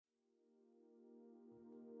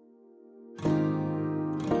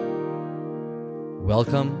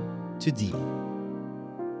Welcome to Deep,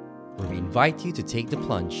 where we invite you to take the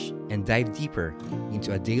plunge and dive deeper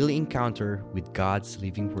into a daily encounter with God's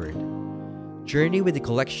living Word. Journey with a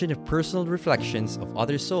collection of personal reflections of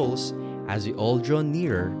other souls as we all draw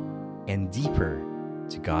nearer and deeper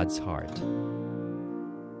to God's heart.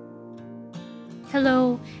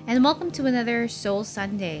 Hello, and welcome to another Soul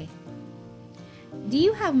Sunday. Do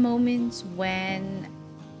you have moments when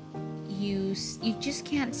you just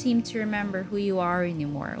can't seem to remember who you are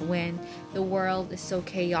anymore, when the world is so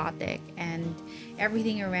chaotic and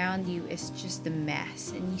everything around you is just a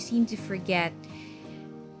mess, and you seem to forget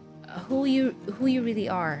who you really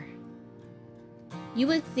are? You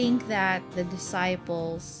would think that the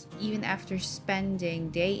disciples, even after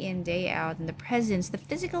spending day in, day out in the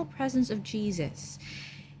physical presence of Jesus,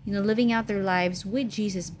 living out their lives with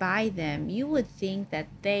Jesus by them, you would think that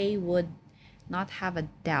they would not have a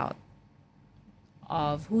doubt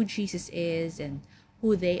of who Jesus is and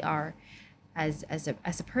who they are as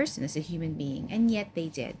a person, as a human being. And yet they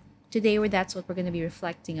did. Today, that's what we're going to be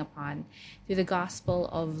reflecting upon through the Gospel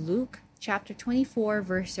of Luke, chapter 24,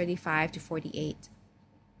 verse 35 to 48.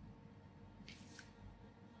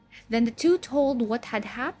 Then the two told what had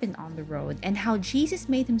happened on the road and how Jesus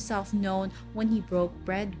made himself known when he broke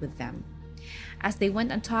bread with them. As they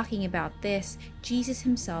went on talking about this, Jesus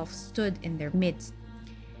himself stood in their midst.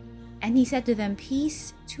 And he said to them,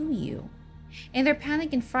 "Peace to you." In their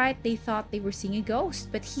panic and fright, they thought they were seeing a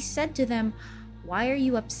ghost. But he said to them, "Why are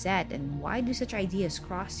you upset, and why do such ideas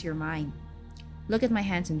cross your mind? Look at my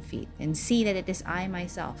hands and feet, and see that it is I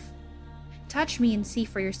myself. Touch me and see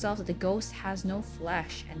for yourself that the ghost has no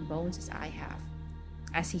flesh and bones as I have."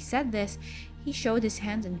 As he said this, he showed his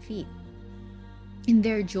hands and feet. In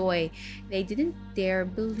their joy, they didn't dare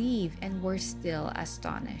believe and were still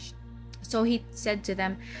astonished. So he said to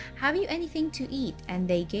them, "Have you anything to eat?" And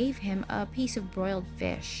they gave him a piece of broiled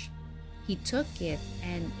fish. He took it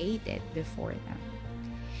and ate it before them.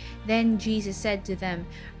 Then Jesus said to them,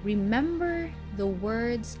 "Remember the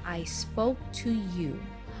words I spoke to you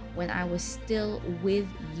when I was still with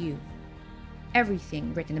you.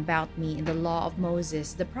 Everything written about me in the law of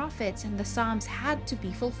Moses, the prophets, and the Psalms had to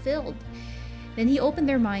be fulfilled." Then he opened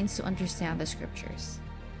their minds to understand the scriptures.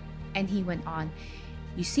 And he went on,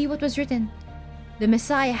 "You see what was written? The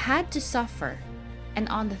Messiah had to suffer, and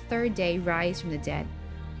on the third day rise from the dead.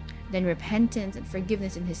 Then repentance and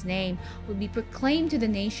forgiveness in his name would be proclaimed to the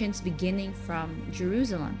nations, beginning from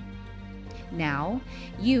Jerusalem. Now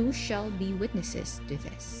you shall be witnesses to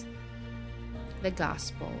this." The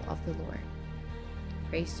Gospel of the Lord.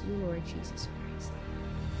 Praise to you, Lord Jesus Christ.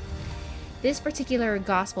 This particular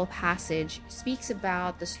gospel passage speaks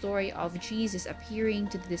about the story of Jesus appearing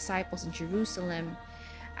to the disciples in Jerusalem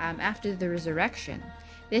after the resurrection.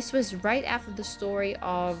 This was right after the story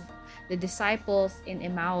of the disciples in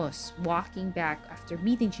Emmaus walking back after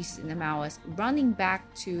meeting Jesus in Emmaus, running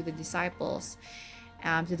back to the disciples,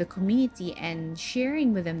 to the community, and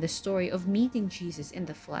sharing with them the story of meeting Jesus in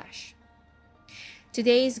the flesh.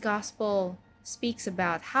 Today's gospel speaks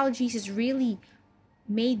about how Jesus really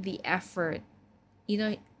made the effort.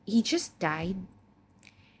 He just died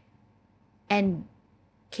and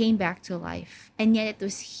came back to life, and yet it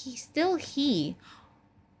was he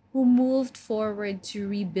who moved forward to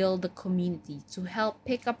rebuild the community, to help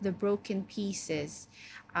pick up the broken pieces,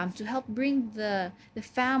 to help bring the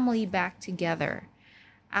family back together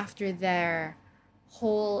after their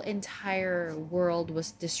whole entire world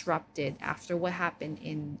was disrupted after what happened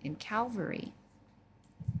in Calvary.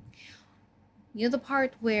 The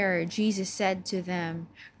part where Jesus said to them,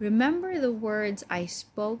 "Remember the words I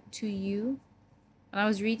spoke to you?" When I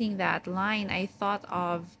was reading that line, I thought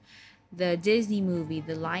of the Disney movie,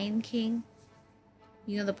 The Lion King.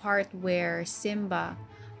 The part where Simba,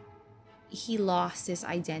 he lost his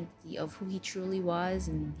identity of who he truly was,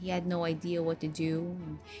 and he had no idea what to do.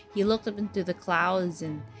 And he looked up into the clouds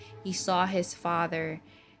and he saw his father.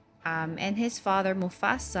 And his father,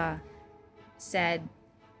 Mufasa, said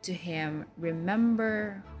to him,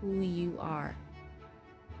 "Remember who you are."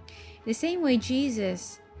 The same way,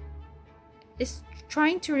 Jesus is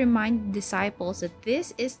trying to remind the disciples that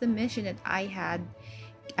this is the mission that I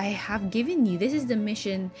have given you. This is the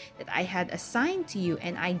mission that I had assigned to you,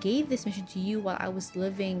 and I gave this mission to you while I was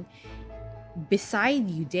living beside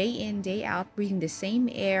you day in, day out, breathing the same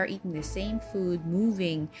air, eating the same food,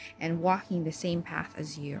 moving and walking the same path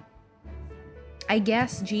as you. I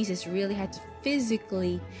guess Jesus really had to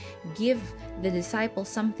physically give the disciples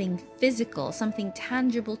something physical, something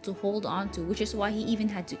tangible to hold on to, which is why he even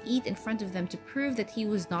had to eat in front of them to prove that he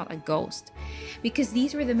was not a ghost. Because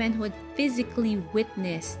these were the men who had physically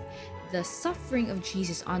witnessed the suffering of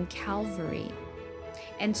Jesus on Calvary.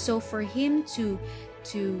 And so for him to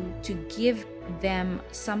give them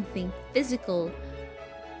something physical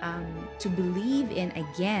to believe in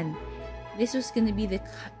again, this was going to be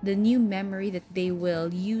the new memory that they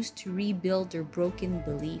will use to rebuild their broken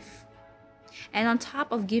belief. And on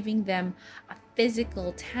top of giving them a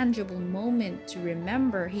physical, tangible moment to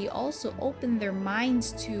remember, he also opened their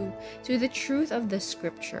minds to the truth of the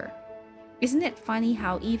scripture. Isn't it funny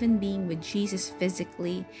how even being with Jesus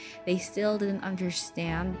physically, they still didn't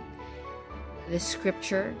understand the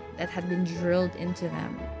scripture that had been drilled into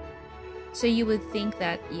them? So you would think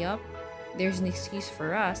that, yep, there's an excuse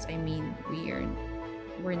for us. I mean,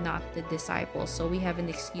 we're not the disciples, so we have an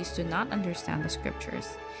excuse to not understand the scriptures.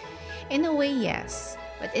 In a way, yes,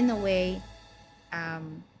 but in a way,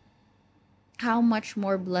 how much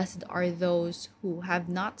more blessed are those who have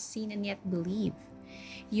not seen and yet believe?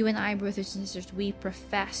 You and I, brothers and sisters, we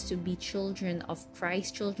profess to be children of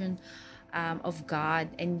Christ, children of God,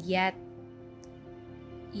 and yet,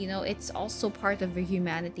 it's also part of our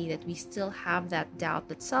humanity that we still have that doubt,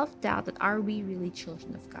 that self-doubt, that are we really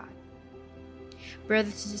children of God?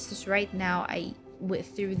 Brothers and sisters, right now,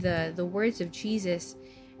 through the words of Jesus,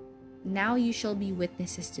 now you shall be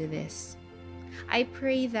witnesses to this. I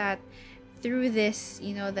pray that through this,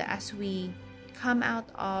 that as we come out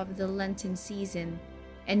of the Lenten season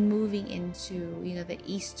and moving into, the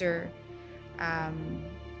Easter,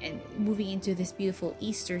 and moving into this beautiful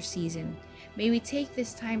Easter season, may we take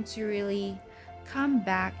this time to really come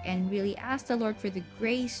back and really ask the Lord for the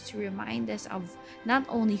grace to remind us of not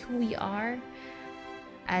only who we are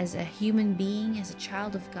as a human being, as a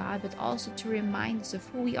child of God, but also to remind us of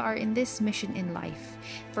who we are in this mission in life,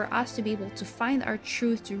 for us to be able to find our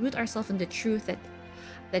truth, to root ourselves in the truth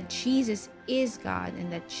that Jesus is God,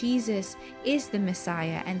 and that Jesus is the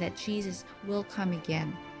Messiah, and that Jesus will come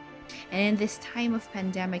again. And in this time of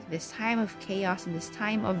pandemic, this time of chaos, and this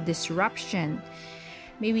time of disruption,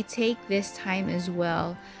 may we take this time as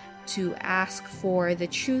well to ask for the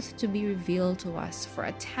truth to be revealed to us, for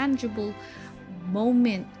a tangible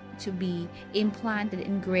moment to be implanted,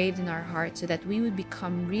 engraved in our hearts, so that we would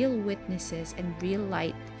become real witnesses and real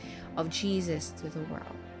light of Jesus to the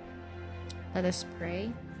world. Let us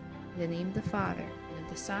pray. In the name of the Father, and of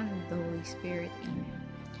the Son, and of the Holy Spirit. Amen.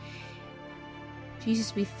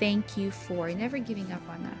 Jesus, we thank you for never giving up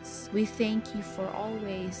on us. We thank you for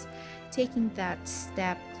always taking that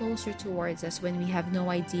step closer towards us when we have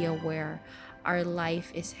no idea where our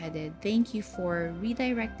life is headed. Thank you for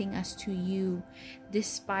redirecting us to you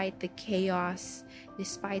despite the chaos,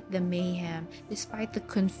 despite the mayhem, despite the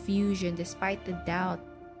confusion, despite the doubt.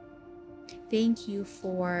 Thank you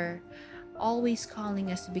for always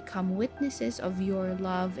calling us to become witnesses of your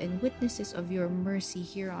love and witnesses of your mercy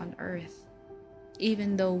here on earth,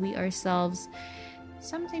 even though we ourselves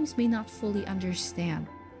sometimes may not fully understand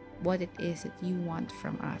what it is that you want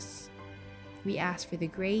from us. We ask for the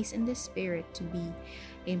grace and the Spirit to be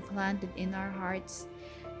implanted in our hearts,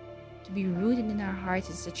 to be rooted in our hearts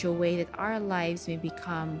in such a way that our lives may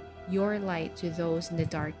become your light to those in the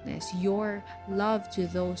darkness, your love to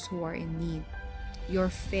those who are in need, your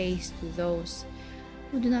face to those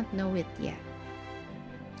who do not know it yet.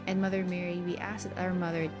 And Mother Mary, we ask that our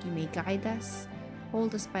Mother, you may guide us,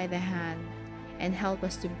 hold us by the hand, and help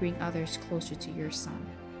us to bring others closer to your Son.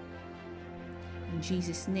 In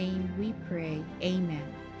Jesus' name we pray. Amen.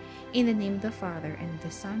 In the name of the Father, and of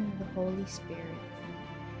the Son, and of the Holy Spirit.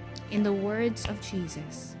 In the words of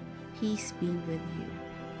Jesus, peace be with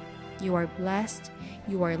you. You are blessed.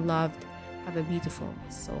 You are loved. Have a beautiful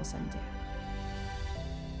Soul Sunday.